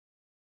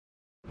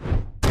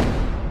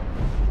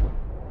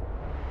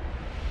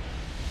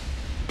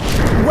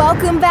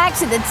Welcome back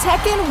to the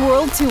Tekken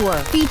World Tour,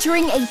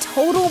 featuring a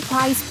total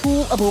prize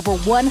pool of over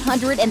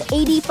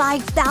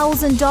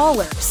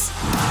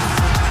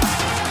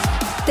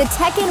 $185,000. The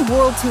Tekken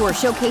World Tour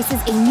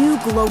showcases a new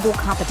global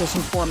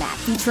competition format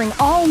featuring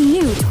all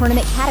new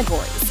tournament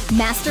categories,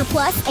 Master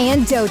Plus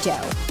and Dojo.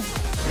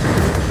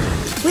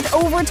 With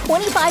over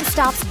 25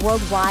 stops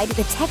worldwide,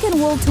 the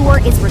Tekken World Tour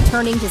is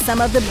returning to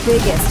some of the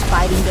biggest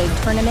fighting game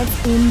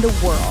tournaments in the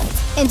world.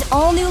 And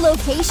all new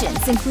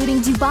locations including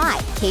Dubai,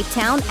 Cape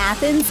Town,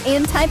 Athens,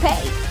 and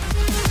Taipei.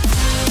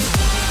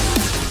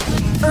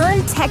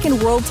 Earn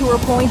Tekken World Tour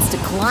points to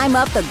climb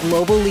up the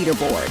global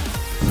leaderboard.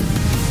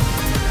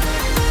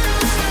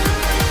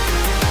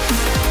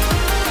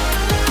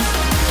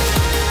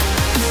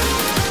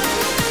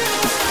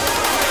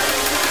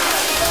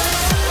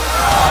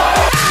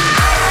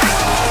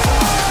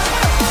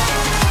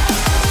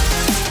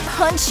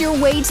 Punch your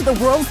way to the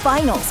World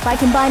Finals by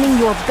combining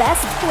your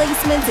best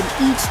placements in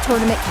each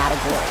tournament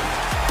category.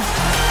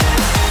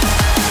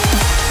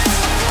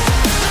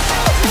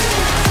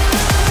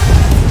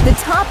 The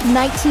top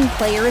 19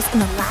 players in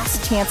the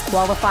Last Chance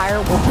qualifier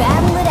will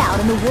battle it out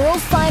in the World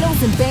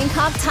Finals in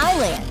Bangkok,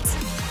 Thailand.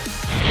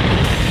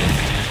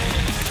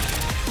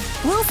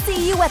 We'll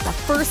see you at the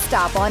first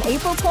stop on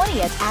April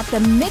 20th at the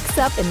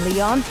Mix-Up in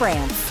Lyon,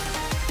 France.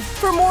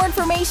 For more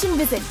information,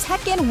 visit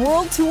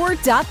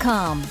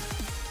TekkenWorldTour.com.